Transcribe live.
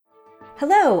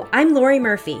Hello, I'm Lori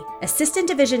Murphy, Assistant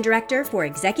Division Director for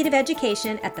Executive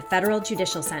Education at the Federal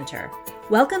Judicial Center.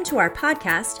 Welcome to our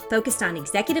podcast focused on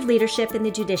executive leadership in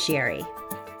the judiciary.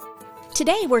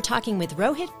 Today we're talking with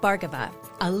Rohit Bhargava,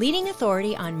 a leading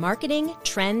authority on marketing,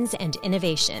 trends, and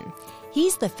innovation.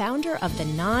 He's the founder of the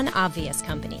Non-Obvious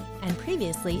Company and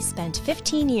previously spent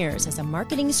 15 years as a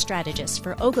marketing strategist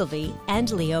for Ogilvy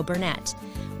and Leo Burnett.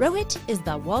 Rohit is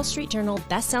the Wall Street Journal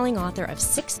best-selling author of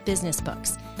 6 business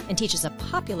books and teaches a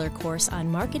popular course on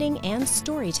marketing and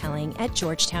storytelling at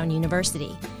Georgetown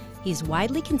University. He's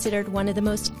widely considered one of the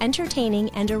most entertaining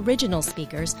and original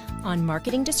speakers on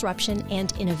marketing disruption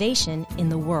and innovation in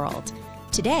the world.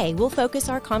 Today, we'll focus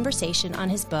our conversation on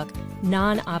his book,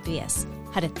 Non-Obvious: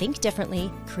 How to Think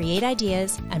Differently, Create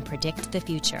Ideas, and Predict the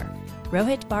Future.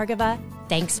 Rohit Bhargava,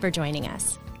 thanks for joining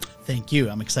us. Thank you.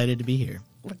 I'm excited to be here.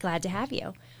 We're glad to have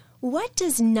you. What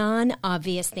does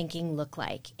non-obvious thinking look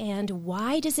like, and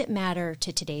why does it matter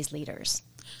to today's leaders?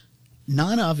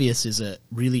 Non-obvious is a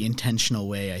really intentional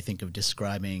way, I think, of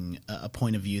describing a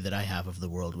point of view that I have of the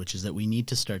world, which is that we need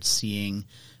to start seeing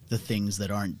the things that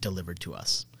aren't delivered to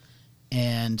us.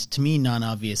 And to me,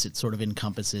 non-obvious, it sort of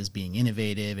encompasses being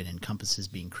innovative, it encompasses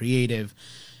being creative.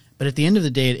 But at the end of the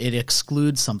day, it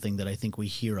excludes something that I think we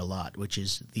hear a lot, which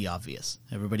is the obvious.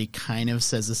 Everybody kind of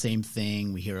says the same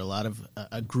thing. We hear a lot of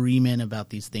agreement about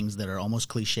these things that are almost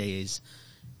cliches.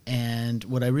 And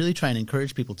what I really try and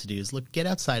encourage people to do is, look, get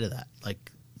outside of that.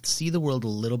 Like, see the world a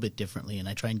little bit differently, and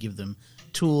I try and give them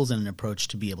tools and an approach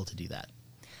to be able to do that.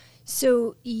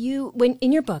 So when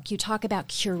in your book, you talk about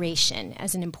curation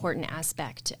as an important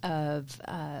aspect of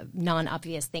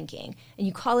non-obvious thinking, and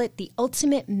you call it the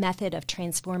ultimate method of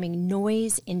transforming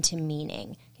noise into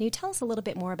meaning. Can you tell us a little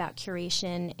bit more about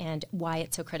curation and why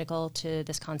it's so critical to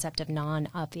this concept of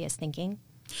non-obvious thinking?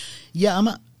 Yeah,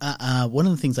 one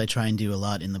of the things I try and do a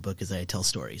lot in the book is I tell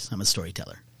stories. I'm a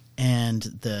storyteller. And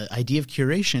the idea of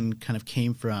curation kind of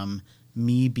came from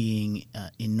me being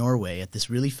in Norway at this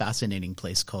really fascinating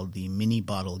place called the Mini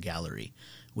Bottle Gallery,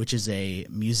 which is a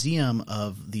museum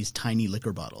of these tiny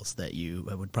liquor bottles that you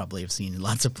would probably have seen in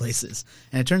lots of places.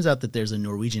 And it turns out that there's a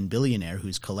Norwegian billionaire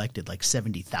who's collected like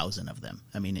 70,000 of them.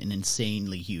 I mean, an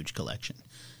insanely huge collection.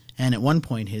 And at one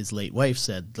point, his late wife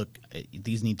said, look,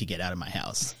 these need to get out of my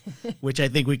house, which I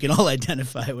think we can all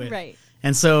identify with. Right.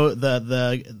 And so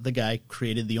the guy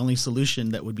created the only solution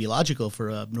that would be logical for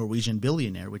a Norwegian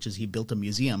billionaire, which is he built a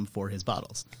museum for his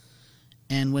bottles.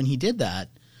 And when he did that,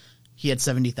 he had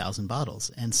 70,000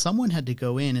 bottles. And someone had to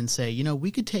go in and say, you know,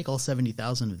 we could take all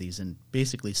 70,000 of these and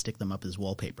basically stick them up as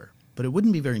wallpaper, but it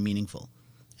wouldn't be very meaningful.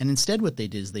 And instead what they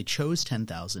did is they chose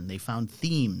 10,000. They found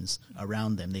themes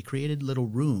around them. They created little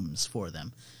rooms for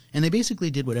them. And they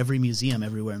basically did what every museum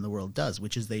everywhere in the world does,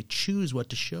 which is they choose what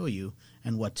to show you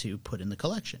and what to put in the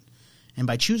collection. And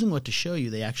by choosing what to show you,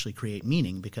 they actually create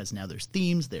meaning, because now there's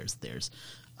themes, there's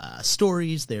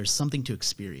stories, there's something to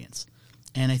experience.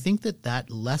 And I think that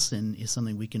lesson is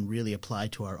something we can really apply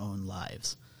to our own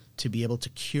lives, to be able to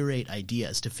curate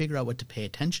ideas, to figure out what to pay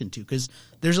attention to, because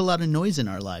there's a lot of noise in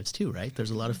our lives too, right?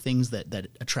 There's a lot of things that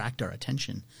attract our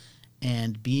attention.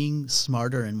 And being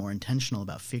smarter and more intentional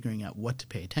about figuring out what to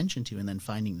pay attention to and then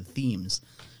finding the themes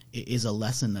is a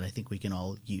lesson that I think we can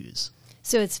all use.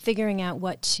 So it's figuring out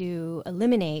what to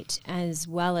eliminate as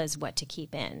well as what to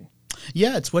keep in.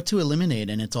 Yeah, it's what to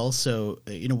eliminate, and it's also,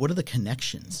 what are the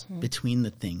connections between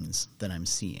the things that I'm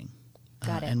seeing?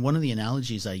 Got it. And one of the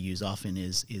analogies I use often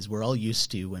is we're all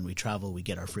used to, when we travel, we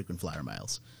get our frequent flyer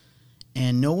miles.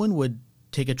 And no one would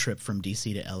take a trip from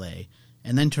D.C. to L.A.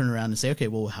 and then turn around and say, okay,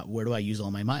 well, where do I use all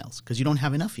my miles? Because you don't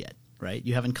have enough yet, right?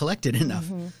 You haven't collected enough.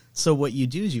 So what you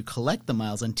do is you collect the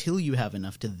miles until you have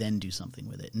enough to then do something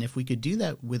with it. And if we could do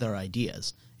that with our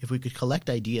ideas, if we could collect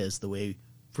ideas the way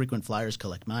frequent flyers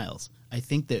collect miles, I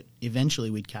think that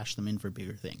eventually we'd cash them in for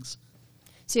bigger things.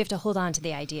 So you have to hold on to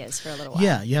the ideas for a little while.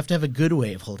 Yeah, you have to have a good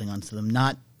way of holding on to them,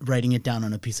 not writing it down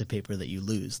on a piece of paper that you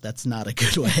lose. That's not a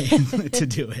good way to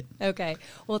do it. Okay.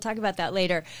 We'll talk about that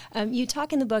later. You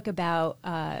talk in the book about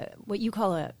what you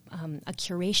call a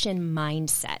curation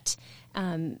mindset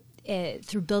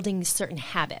through building certain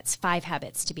habits, 5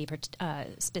 habits to be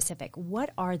specific.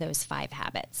 What are those 5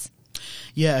 habits?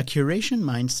 Yeah, a curation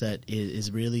mindset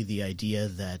is really the idea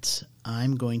that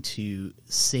I'm going to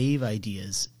save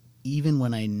ideas even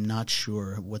when I'm not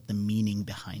sure what the meaning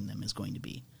behind them is going to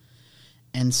be.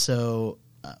 And so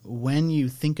when you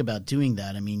think about doing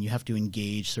that, I mean, you have to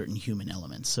engage certain human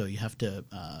elements. So you have to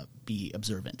be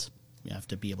observant. You have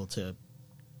to be able to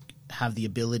have the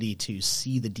ability to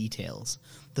see the details,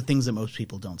 the things that most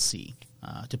people don't see,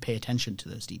 to pay attention to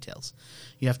those details.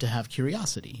 You have to have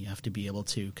curiosity. You have to be able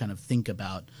to kind of think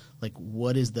about, like,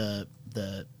 what is the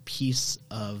the piece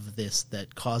of this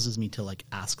that causes me to like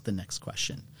ask the next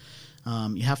question.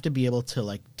 You have to be able to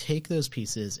like take those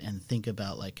pieces and think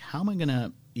about like, how am I going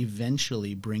to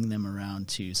eventually bring them around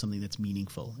to something that's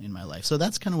meaningful in my life? So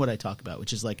that's kind of what I talk about,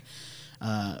 which is like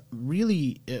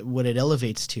really what it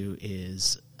elevates to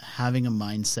is having a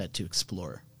mindset to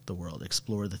explore the world,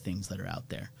 explore the things that are out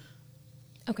there.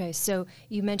 Okay, so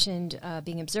you mentioned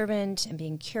being observant and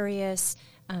being curious,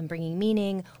 bringing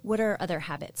meaning. What are other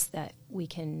habits that we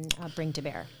can bring to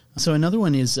bear? So another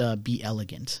one is be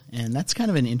elegant. And that's kind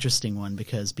of an interesting one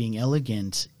because being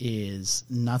elegant is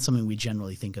not something we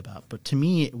generally think about. But to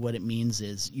me, what it means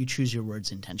is you choose your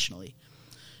words intentionally.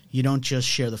 You don't just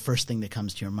share the first thing that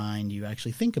comes to your mind. You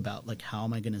actually think about, like, how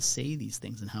am I going to say these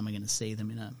things and how am I going to say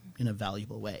them in a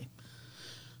valuable way?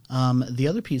 The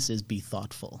other piece is be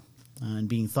thoughtful. And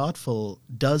being thoughtful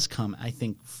does come, I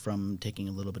think, from taking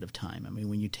a little bit of time. I mean,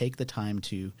 when you take the time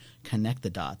to connect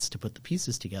the dots, to put the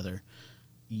pieces together,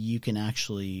 you can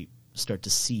actually start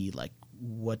to see, like,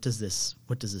 what does this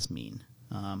mean?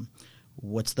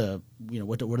 What are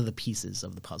the pieces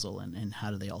of the puzzle, and how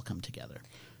do they all come together?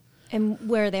 And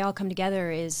where they all come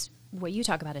together is what you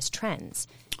talk about as trends.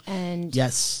 And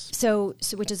yes. So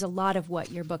which is a lot of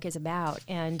what your book is about.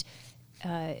 And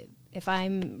if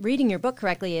I'm reading your book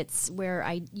correctly, it's where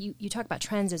you talk about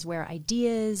trends as where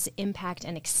ideas, impact,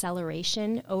 and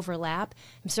acceleration overlap.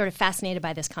 I'm sort of fascinated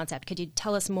by this concept. Could you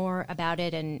tell us more about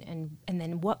it and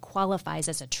then what qualifies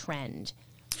as a trend?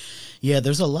 Yeah,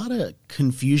 there's a lot of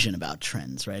confusion about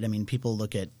trends, right? I mean, people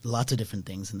look at lots of different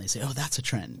things and they say, oh, that's a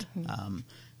trend. Mm-hmm.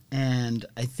 And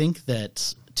I think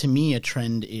that, to me, a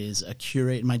trend is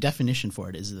my definition for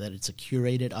it is that it's a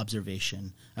curated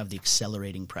observation of the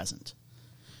accelerating present.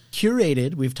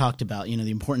 Curated, we've talked about,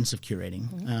 the importance of curating.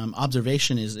 Mm-hmm.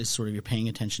 Observation is sort of you're paying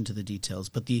attention to the details,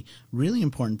 but the really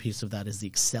important piece of that is the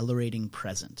accelerating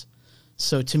present.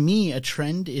 So to me, a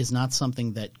trend is not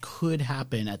something that could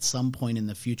happen at some point in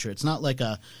the future. It's not like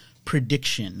a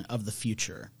prediction of the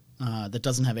future that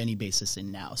doesn't have any basis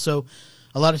in now. So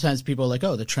a lot of times people are like,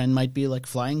 oh, the trend might be like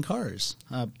flying cars.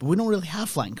 But we don't really have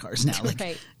flying cars now.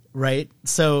 Right?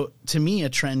 So to me, a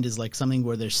trend is like something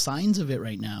where there's signs of it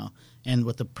right now. And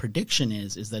what the prediction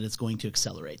is that it's going to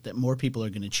accelerate, that more people are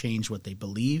going to change what they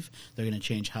believe. They're going to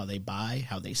change how they buy,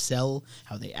 how they sell,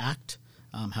 how they act,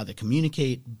 how they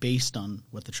communicate based on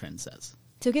what the trend says.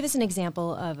 So give us an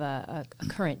example of a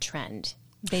current trend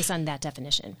based on that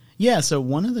definition. Yeah, so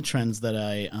one of the trends that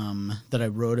I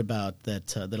wrote about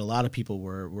that a lot of people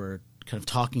were kind of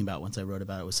talking about once I wrote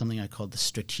about it was something I called the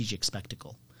strategic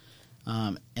spectacle.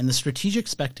 And the strategic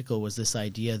spectacle was this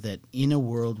idea that in a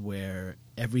world where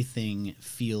everything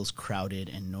feels crowded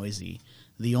and noisy,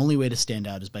 the only way to stand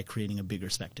out is by creating a bigger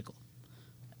spectacle.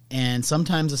 And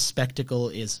sometimes a spectacle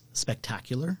is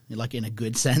spectacular, like in a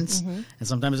good sense. Mm-hmm. And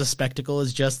sometimes a spectacle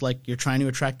is just like you're trying to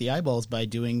attract the eyeballs by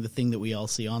doing the thing that we all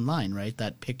see online, right?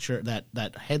 That picture,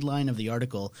 that headline of the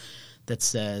article that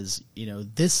says,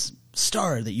 this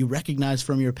star that you recognize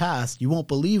from your past, you won't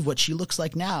believe what she looks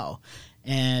like now.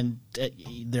 And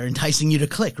they're enticing you to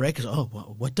click, right? Because,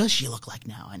 what does she look like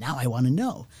now? And now I want to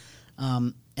know.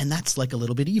 And that's like a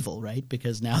little bit evil, right?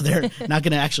 Because now they're not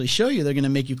going to actually show you. They're going to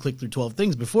make you click through 12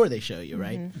 things before they show you,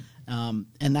 right? Mm-hmm.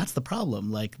 And that's the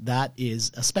problem. Like, that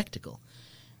is a spectacle.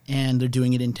 And they're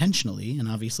doing it intentionally. And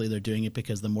obviously they're doing it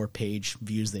because the more page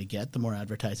views they get, the more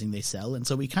advertising they sell. And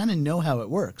so we kind of know how it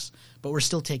works, but we're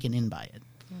still taken in by it.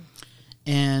 Mm.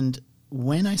 And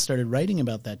when I started writing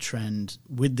about that trend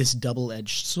with this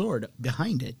double-edged sword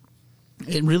behind it,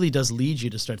 it really does lead you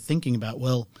to start thinking about,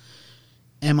 well,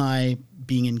 am I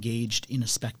being engaged in a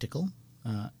spectacle?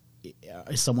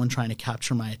 Is someone trying to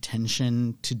capture my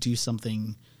attention to do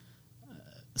something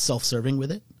self-serving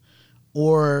with it?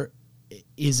 Or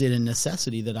is it a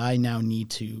necessity that I now need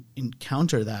to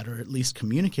encounter that, or at least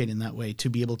communicate in that way, to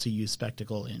be able to use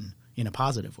spectacle in a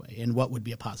positive way? And what would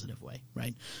be a positive way,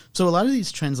 right? So a lot of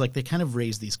these trends, like, they kind of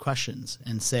raise these questions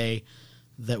and say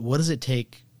that what does it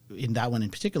take, in that one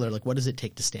in particular, like, what does it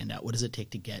take to stand out? What does it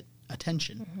take to get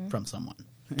attention from someone?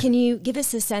 Can you give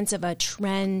us a sense of a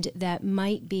trend that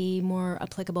might be more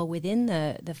applicable within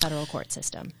the federal court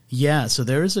system? Yeah, so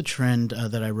there is a trend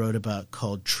that I wrote about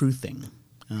called truthing,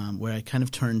 where I kind of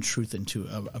turned truth into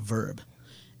a verb.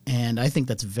 And I think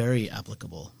that's very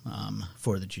applicable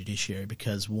for the judiciary,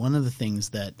 because one of the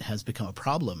things that has become a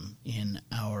problem in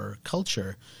our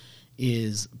culture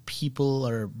is people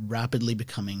are rapidly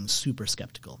becoming super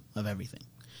skeptical of everything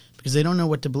because they don't know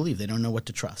what to believe. They don't know what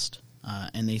to trust.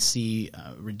 And they see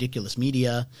ridiculous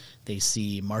media. They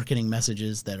see marketing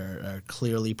messages that are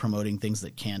clearly promoting things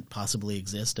that can't possibly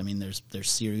exist. I mean, there's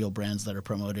cereal brands that are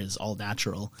promoted as all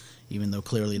natural, even though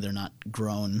clearly they're not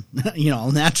grown,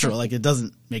 all natural. Like, it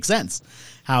doesn't make sense.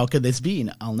 How could this be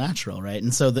all natural, right?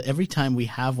 And so every time we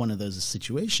have one of those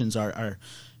situations, our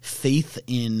faith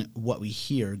in what we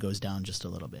hear goes down just a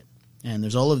little bit. And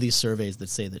there's all of these surveys that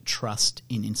say that trust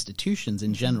in institutions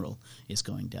in general is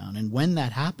going down. And when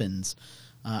that happens,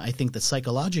 I think that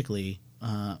psychologically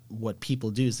what people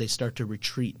do is they start to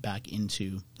retreat back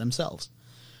into themselves.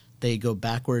 They go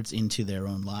backwards into their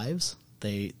own lives.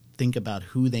 They think about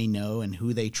who they know and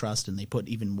who they trust, and they put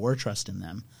even more trust in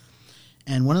them.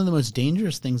 And one of the most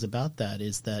dangerous things about that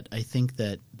is that I think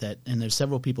that and there's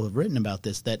several people who have written about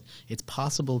this, that it's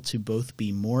possible to both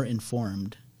be more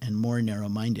informed and more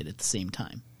narrow-minded at the same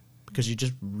time, because you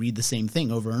just read the same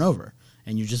thing over and over,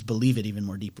 and you just believe it even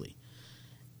more deeply.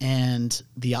 And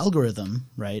the algorithm,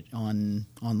 right,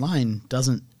 online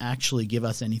doesn't actually give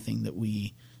us anything that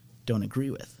we don't agree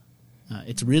with.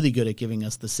 It's really good at giving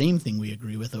us the same thing we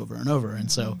agree with over and over.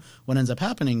 And so what ends up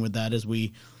happening with that is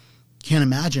we can't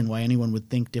imagine why anyone would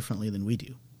think differently than we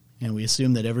do. And we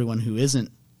assume that everyone who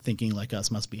isn't thinking like us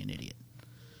must be an idiot.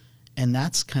 And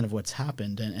that's kind of what's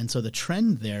happened. And so the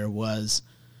trend there was,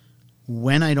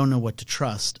 when I don't know what to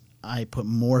trust, I put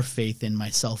more faith in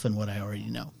myself and what I already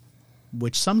know,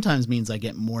 which sometimes means I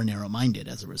get more narrow-minded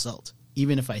as a result,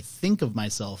 even if I think of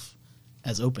myself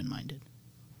as open-minded.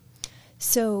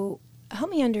 So help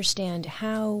me understand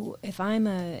how, if I'm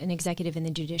an executive in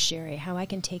the judiciary, how I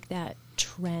can take that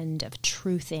trend of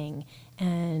truthing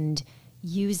and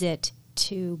use it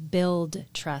to build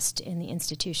trust in the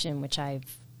institution which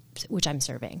I'm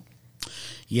serving.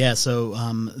 Yeah, so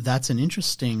that's an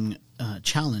interesting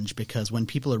challenge, because when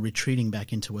people are retreating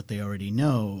back into what they already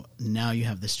know, now you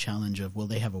have this challenge of, well,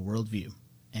 they have a worldview,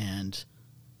 and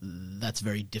that's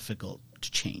very difficult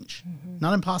to change.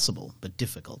 Not impossible, but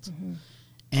difficult.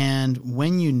 And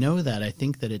when you know that, I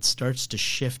think that it starts to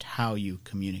shift how you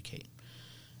communicate.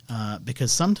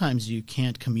 Because sometimes you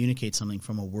can't communicate something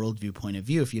from a worldview point of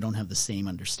view if you don't have the same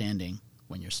understanding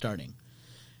when you're starting.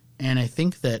 And I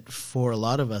think that for a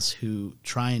lot of us who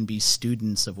try and be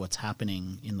students of what's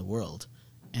happening in the world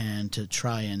and to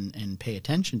try and pay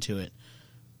attention to it,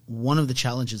 one of the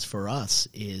challenges for us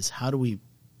is, how do we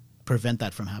prevent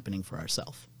that from happening for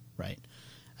ourselves, right?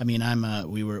 I mean,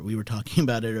 we were talking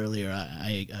about it earlier.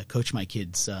 I coach my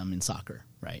kids in soccer,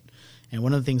 right? And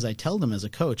one of the things I tell them as a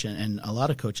coach, and a lot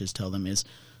of coaches tell them, is,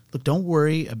 look, don't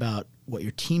worry about what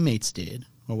your teammates did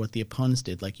or what the opponents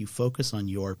did. Like, you focus on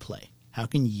your play. How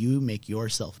can you make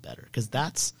yourself better? Because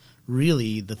that's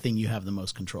really the thing you have the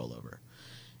most control over.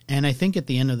 And I think at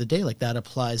the end of the day, like, that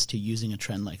applies to using a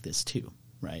trend like this too,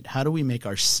 right? How do we make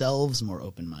ourselves more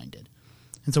open-minded?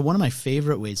 And so one of my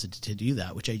favorite ways to do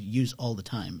that, which I use all the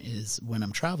time, is when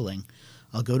I'm traveling,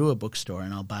 I'll go to a bookstore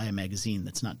and I'll buy a magazine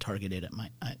that's not targeted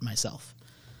at myself.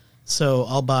 So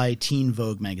I'll buy Teen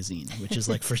Vogue magazine, which is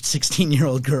like for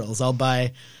 16-year-old girls. I'll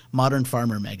buy Modern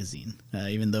Farmer magazine,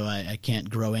 even though I can't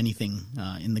grow anything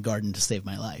in the garden to save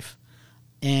my life.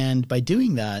 And by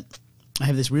doing that, I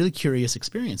have this really curious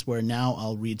experience where now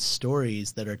I'll read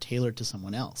stories that are tailored to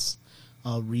someone else.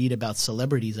 I'll read about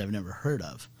celebrities I've never heard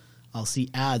of. I'll see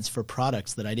ads for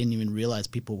products that I didn't even realize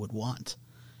people would want.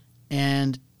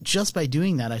 And just by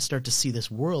doing that, I start to see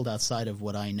this world outside of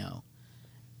what I know.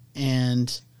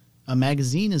 And a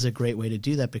magazine is a great way to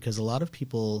do that, because a lot of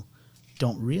people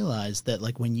don't realize that,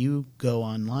 like, when you go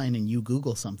online and you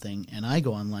Google something and I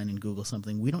go online and Google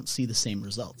something, we don't see the same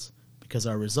results, because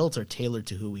our results are tailored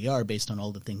to who we are based on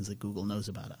all the things that Google knows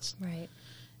about us. Right.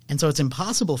 And so it's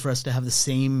impossible for us to have the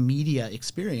same media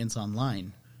experience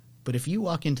online. But if you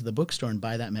walk into the bookstore and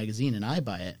buy that magazine and I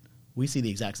buy it, we see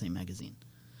the exact same magazine.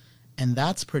 And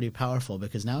that's pretty powerful,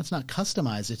 because now it's not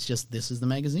customized. It's just, this is the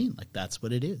magazine. Like, that's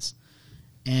what it is.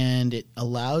 And it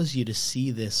allows you to see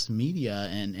this media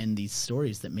and these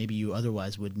stories that maybe you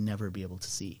otherwise would never be able to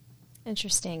see.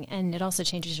 Interesting. And it also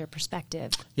changes your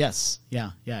perspective. Yes.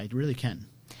 Yeah, it really can.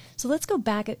 So let's go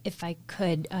back, if I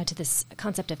could, to this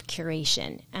concept of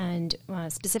curation, and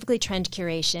specifically trend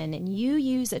curation. And you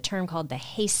use a term called the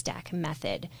haystack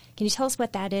method. Can you tell us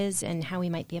what that is and how we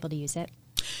might be able to use it?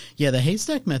 Yeah, the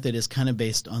haystack method is kind of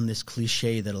based on this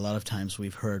cliche that a lot of times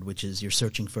we've heard, which is you're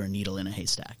searching for a needle in a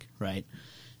haystack, right?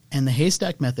 And the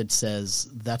haystack method says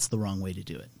that's the wrong way to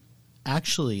do it.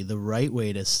 Actually, the right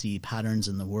way to see patterns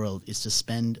in the world is to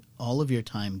spend all of your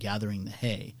time gathering the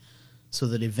hay, so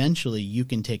that eventually you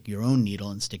can take your own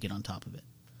needle and stick it on top of it.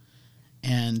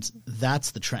 And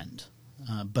that's the trend.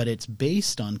 but it's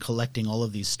based on collecting all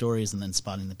of these stories and then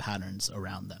spotting the patterns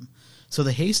around them. So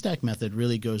the haystack method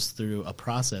really goes through a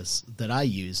process that I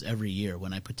use every year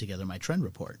when I put together my trend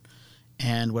report.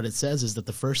 And what it says is that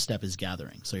the first step is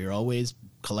gathering. So you're always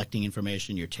collecting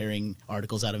information. You're tearing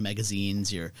articles out of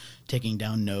magazines. You're taking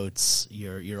down notes.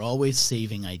 You're always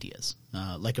saving ideas,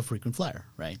 like a frequent flyer,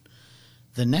 right?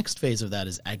 The next phase of that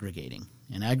is aggregating.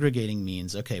 And aggregating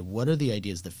means, okay, what are the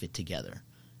ideas that fit together?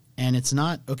 And it's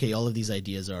not, okay, all of these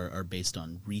ideas are based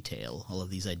on retail. All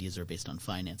of these ideas are based on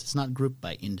finance. It's not grouped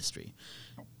by industry.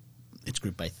 It's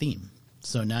grouped by theme.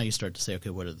 So now you start to say,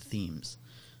 okay, what are the themes?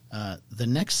 The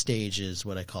next stage is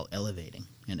what I call elevating.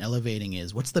 And elevating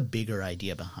is, what's the bigger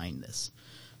idea behind this?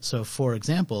 So, for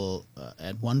example,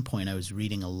 at one point I was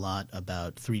reading a lot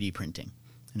about 3D printing.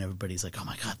 And everybody's like, oh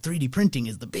my God, 3D printing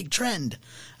is the big trend.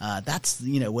 That's,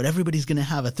 what everybody's going to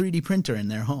have, a 3D printer in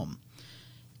their home.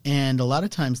 And a lot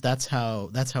of times that's how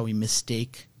we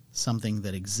mistake something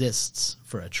that exists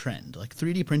for a trend. Like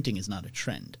 3D printing is not a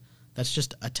trend. That's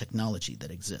just a technology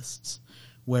that exists.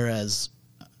 Whereas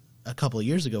a couple of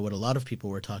years ago, what a lot of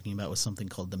people were talking about was something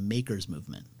called the makers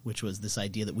movement, which was this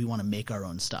idea that we want to make our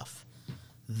own stuff.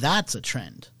 That's a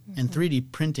trend. Mm-hmm. And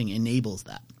 3D printing enables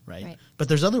that, right? But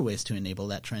there's other ways to enable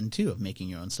that trend too, of making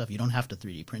your own stuff. You don't have to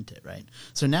 3D print it, right?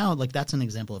 So now, that's an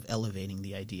example of elevating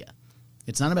the idea.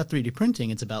 It's not about 3D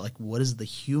printing. It's about, what is the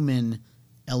human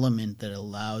element that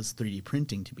allows 3D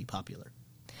printing to be popular?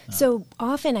 So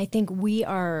often I think we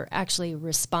are actually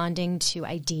responding to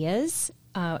ideas,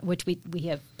 which we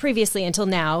have previously until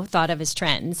now thought of as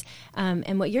trends.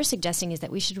 And what you're suggesting is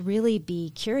that we should really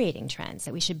be curating trends,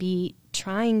 that we should be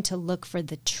trying to look for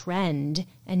the trend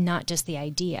and not just the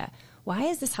idea. Why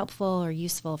is this helpful or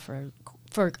useful for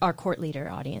our court leader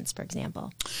audience, for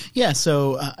example? Yeah,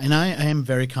 so, and I am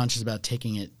very conscious about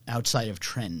taking it outside of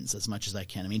trends as much as I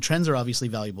can. I mean, trends are obviously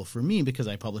valuable for me because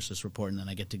I publish this report and then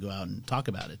I get to go out and talk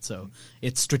about it. So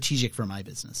it's strategic for my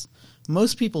business.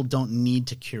 Most people don't need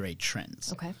to curate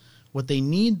trends. Okay. What they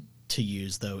need to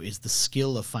use, though, is the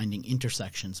skill of finding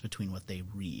intersections between what they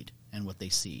read and what they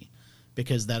see,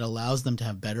 because that allows them to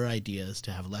have better ideas,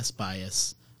 to have less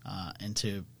bias, and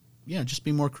to just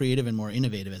be more creative and more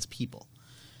innovative as people.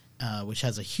 Which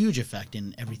has a huge effect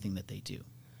in everything that they do.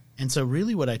 And so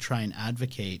really what I try and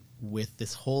advocate with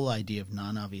this whole idea of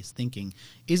non-obvious thinking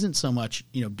isn't so much,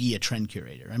 be a trend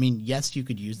curator. I mean, yes, you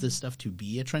could use this stuff to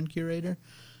be a trend curator,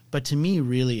 but to me,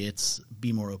 really, it's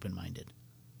be more open-minded.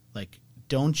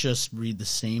 Don't just read the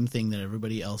same thing that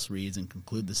everybody else reads and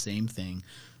conclude the same thing.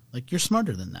 You're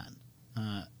smarter than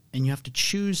that. And you have to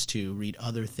choose to read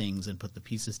other things and put the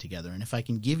pieces together. And if I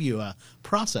can give you a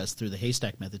process through the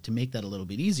haystack method to make that a little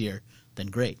bit easier, then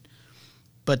great.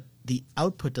 But the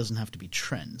output doesn't have to be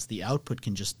trends. The output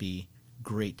can just be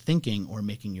great thinking or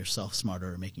making yourself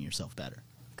smarter or making yourself better.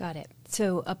 Got it.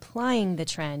 So applying the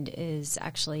trend is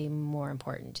actually more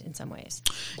important in some ways.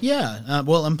 Yeah.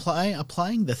 Well,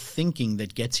 applying the thinking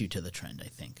that gets you to the trend, I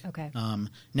think. Okay.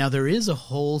 Now, there is a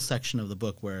whole section of the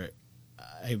book where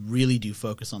I really do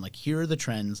focus on here are the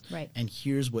trends, right, and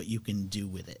here's what you can do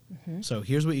with it. Mm-hmm. So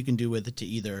here's what you can do with it to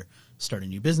either start a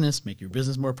new business, make your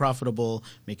business more profitable,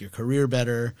 make your career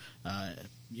better,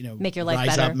 make your life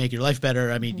rise better. up, make your life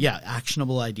better. I mean,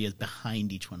 actionable ideas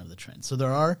behind each one of the trends. So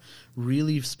there are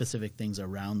really specific things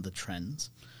around the trends,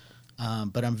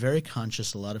 but I'm very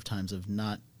conscious a lot of times of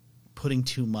not putting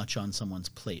too much on someone's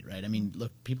plate, right? I mean,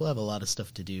 look, people have a lot of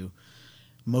stuff to do.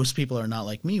 Most people are not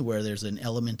like me, where there's an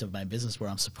element of my business where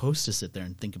I'm supposed to sit there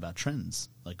and think about trends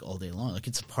all day long.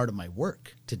 It's a part of my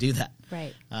work to do that.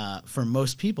 Right. For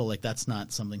most people, that's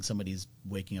not something somebody's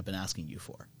waking up and asking you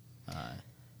for.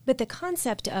 But the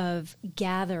concept of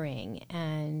gathering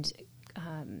and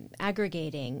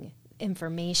aggregating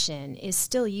information is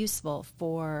still useful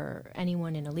for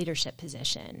anyone in a leadership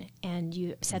position. And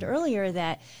you said earlier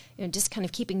that just kind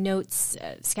of keeping notes,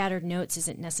 scattered notes,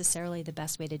 isn't necessarily the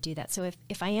best way to do that. So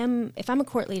if I'm a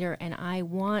court leader and I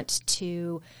want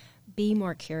to be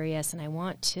more curious and I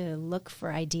want to look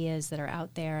for ideas that are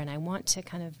out there and I want to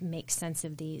kind of make sense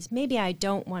of these, maybe I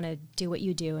don't want to do what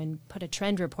you do and put a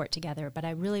trend report together, but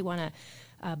I really want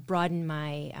to broaden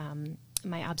my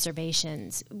my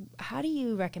observations. How do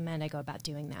you recommend I go about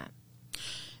doing that?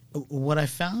 What I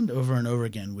found over and over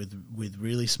again with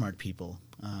really smart people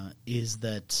is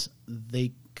that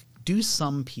they do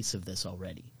some piece of this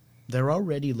already. They're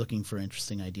already looking for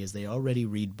interesting ideas. They already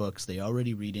read books. They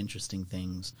already read interesting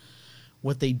things.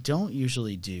 What they don't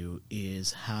usually do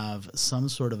is have some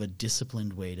sort of a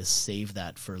disciplined way to save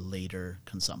that for later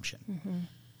consumption. Mm-hmm.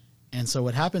 And so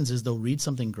what happens is they'll read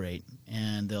something great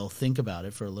and they'll think about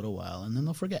it for a little while and then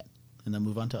they'll forget and they'll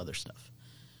move on to other stuff.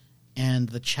 And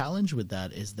the challenge with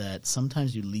that is that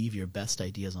sometimes you leave your best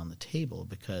ideas on the table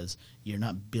because you're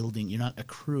not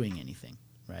accruing anything,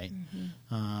 right?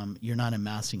 You're not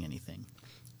amassing anything.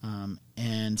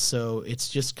 And so it's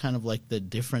just kind of like the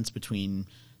difference between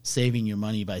saving your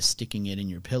money by sticking it in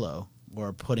your pillow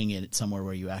or putting it somewhere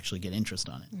where you actually get interest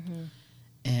on it.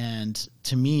 And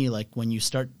to me, like when you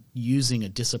start using a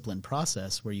disciplined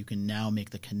process where you can now make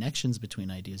the connections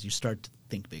between ideas, you start to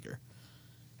think bigger.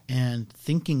 And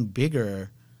thinking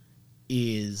bigger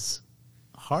is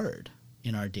hard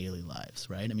in our daily lives,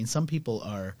 right? I mean, some people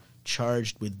are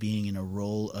charged with being in a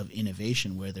role of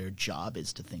innovation where their job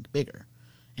is to think bigger.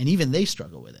 And even they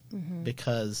struggle with it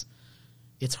because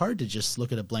it's hard to just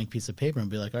look at a blank piece of paper and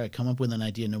be like, all right, come up with an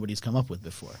idea nobody's come up with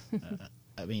before.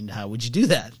 I mean, how would you do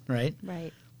that, right?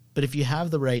 Right. But if you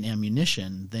have the right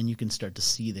ammunition, then you can start to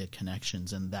see the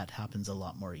connections, and that happens a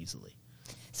lot more easily.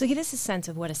 So give us a sense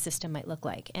of what a system might look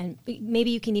like. And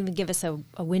maybe you can even give us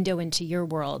a window into your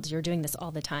world. You're doing this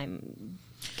all the time.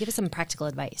 Give us some practical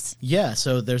advice. Yeah,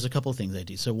 so there's a couple of things I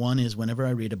do. So one is whenever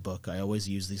I read a book, I always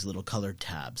use these little colored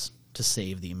tabs to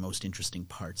save the most interesting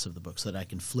parts of the book so that I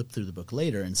can flip through the book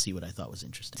later and see what I thought was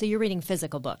interesting. So you're reading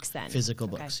physical books then? Physical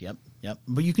books, yep.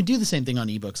 But you can do the same thing on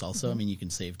ebooks also. I mean, you can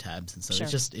save tabs and stuff.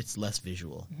 Sure. It's less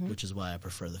visual, which is why I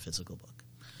prefer the physical book.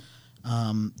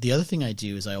 The other thing I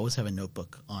do is I always have a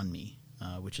notebook on me,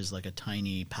 which is like a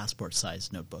tiny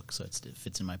passport-sized notebook. So it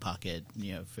fits in my pocket.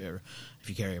 You know, if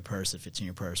you carry a purse, it fits in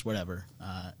your purse, whatever.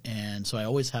 And so I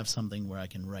always have something where I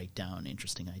can write down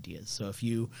interesting ideas. So if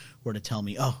you were to tell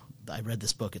me, oh, I read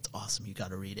this book, it's awesome, you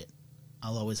got to read it,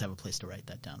 I'll always have a place to write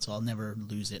that down. So I'll never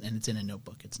lose it, and it's in a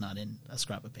notebook. It's not in a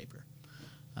scrap of paper.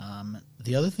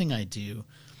 The other thing I do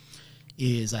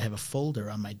is I have a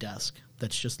folder on my desk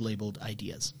that's just labeled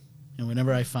ideas. And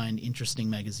whenever I find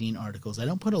interesting magazine articles, I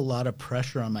don't put a lot of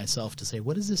pressure on myself to say,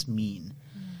 what does this mean?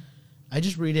 I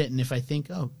just read it, and if I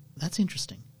think, oh, that's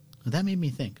interesting, that made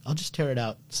me think, I'll just tear it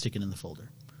out, stick it in the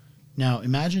folder. Now,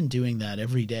 imagine doing that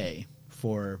every day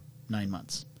for 9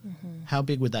 months. How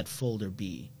big would that folder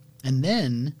be? And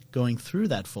then going through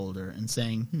that folder and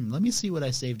saying, let me see what I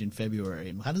saved in February,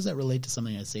 and how does that relate to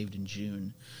something I saved in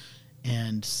June?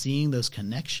 And seeing those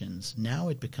connections, now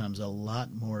it becomes a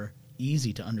lot more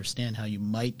easy to understand how you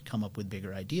might come up with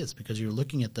bigger ideas because you're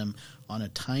looking at them on a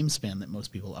time span that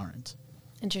most people aren't.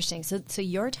 Interesting. So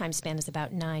your time span is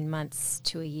about 9 months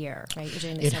to a year, right? You're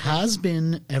doing this It has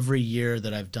been every year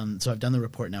that I've done. So I've done the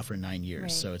report now for 9 years.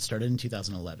 Right. So it started in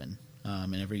 2011,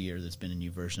 and every year there's been a new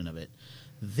version of it.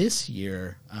 This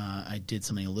year, I did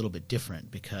something a little bit different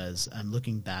because I'm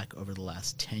looking back over the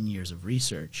last 10 years of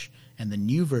research, and the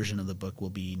new version of the book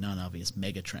will be non-obvious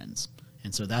megatrends.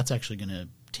 And so that's actually going to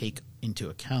take into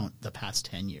account the past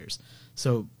 10 years.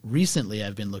 So recently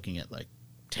I've been looking at like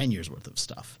 10 years worth of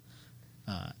stuff.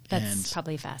 That's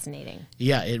probably fascinating.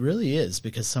 Yeah, it really is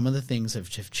because some of the things have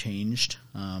changed.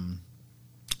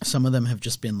 Some of them have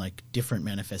just been like different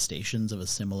manifestations of a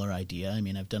similar idea. I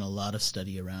mean, I've done a lot of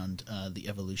study around the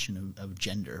evolution of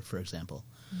gender, for example.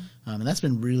 And that's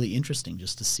been really interesting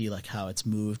just to see like how it's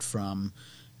moved from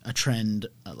a trend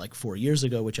like 4 years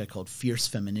ago, which I called fierce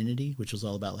femininity, which was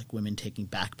all about like women taking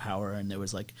back power. And there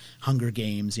was like Hunger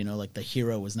Games, you know, like the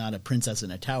hero was not a princess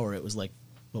in a tower. It was like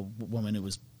a woman who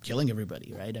was killing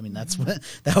everybody, right? I mean, that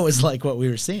was like what we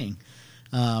were seeing.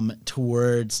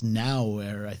 Towards now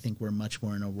where I think we're much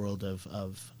more in a world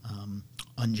of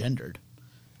ungendered,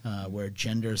 where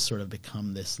gender's sort of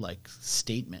become this like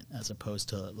statement as opposed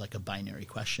to like a binary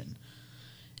question.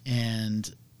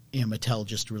 And you know, Mattel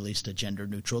just released a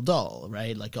gender-neutral doll,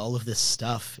 right? Like all of this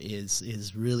stuff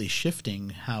is really shifting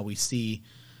how we see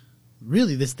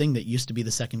really this thing that used to be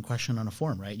the second question on a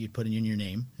form, right? You'd put in your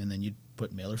name and then you'd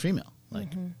put male or female. Like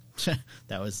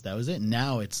that was it. And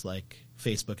now it's like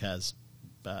Facebook has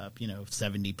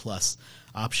 70 plus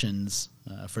options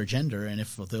for gender, and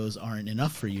if those aren't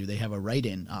enough for you, they have a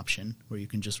write-in option where you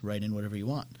can just write in whatever you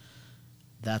want.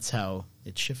 That's how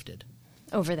it shifted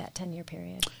Over that 10-year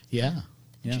period. Yeah.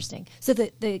 Interesting. So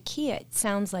the key, it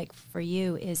sounds like, for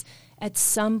you is at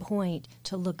some point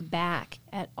to look back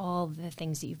at all the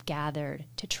things that you've gathered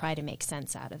to try to make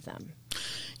sense out of them.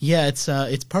 Yeah,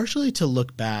 it's partially to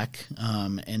look back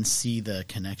and see the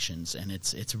connections, and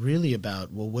it's really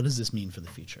about, well, what does this mean for the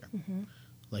future?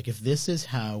 Like if this is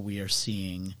how we are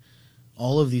seeing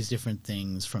all of these different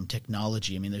things from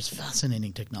technology. I mean, there's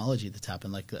fascinating technology that's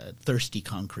happened, like thirsty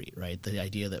concrete, right? The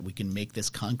idea that we can make this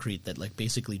concrete that like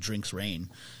basically drinks rain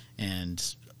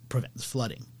and prevents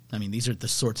flooding. I mean, these are the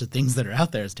sorts of things that are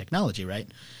out there as technology, right?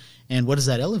 And what does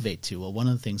that elevate to? Well, one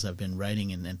of the things I've been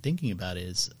writing and thinking about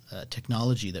is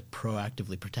technology that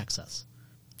proactively protects us.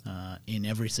 in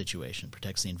every situation.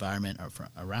 Protects the environment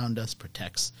around us,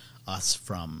 protects us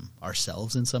from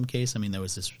ourselves in some case. I mean, there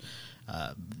was this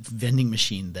vending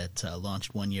machine that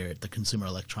launched one year at the Consumer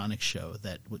Electronics Show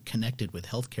that connected with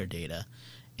healthcare data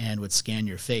and would scan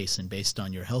your face, and based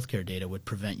on your healthcare data would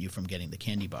prevent you from getting the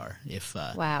candy bar if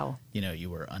wow. You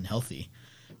were unhealthy,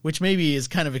 which maybe is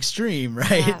kind of extreme,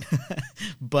 right? Yeah.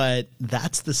 But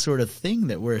that's the sort of thing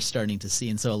that we're starting to see.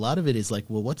 And so a lot of it is like,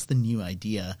 well, what's the new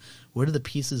idea? What are the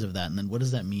pieces of that? And then what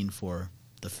does that mean for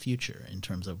the future in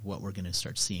terms of what we're going to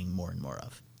start seeing more and more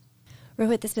of?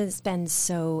 Rohit, this has been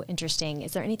so interesting.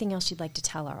 Is there anything else you'd like to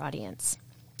tell our audience?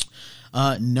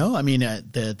 No, I mean,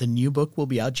 the new book will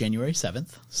be out January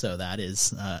 7th, so that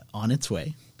is on its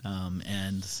way.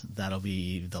 And that'll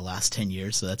be the last 10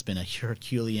 years. So that's been a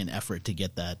Herculean effort to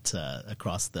get that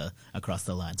across the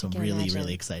line. So I'm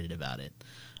really excited about it.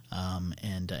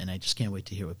 And I just can't wait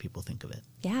to hear what people think of it.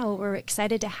 Yeah, well, we're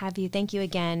excited to have you. Thank you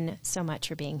again so much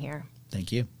for being here.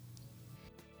 Thank you.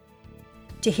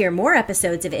 To hear more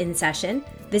episodes of In Session,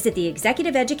 visit the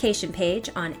Executive Education page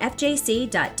on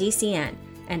fjc.dcn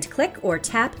and click or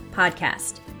tap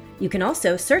podcast. You can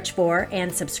also search for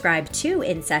and subscribe to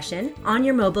In Session on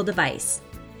your mobile device.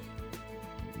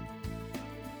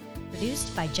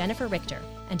 Produced by Jennifer Richter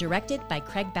and directed by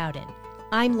Craig Bowden.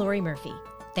 I'm Lori Murphy.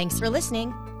 Thanks for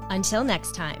listening. Until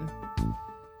next time.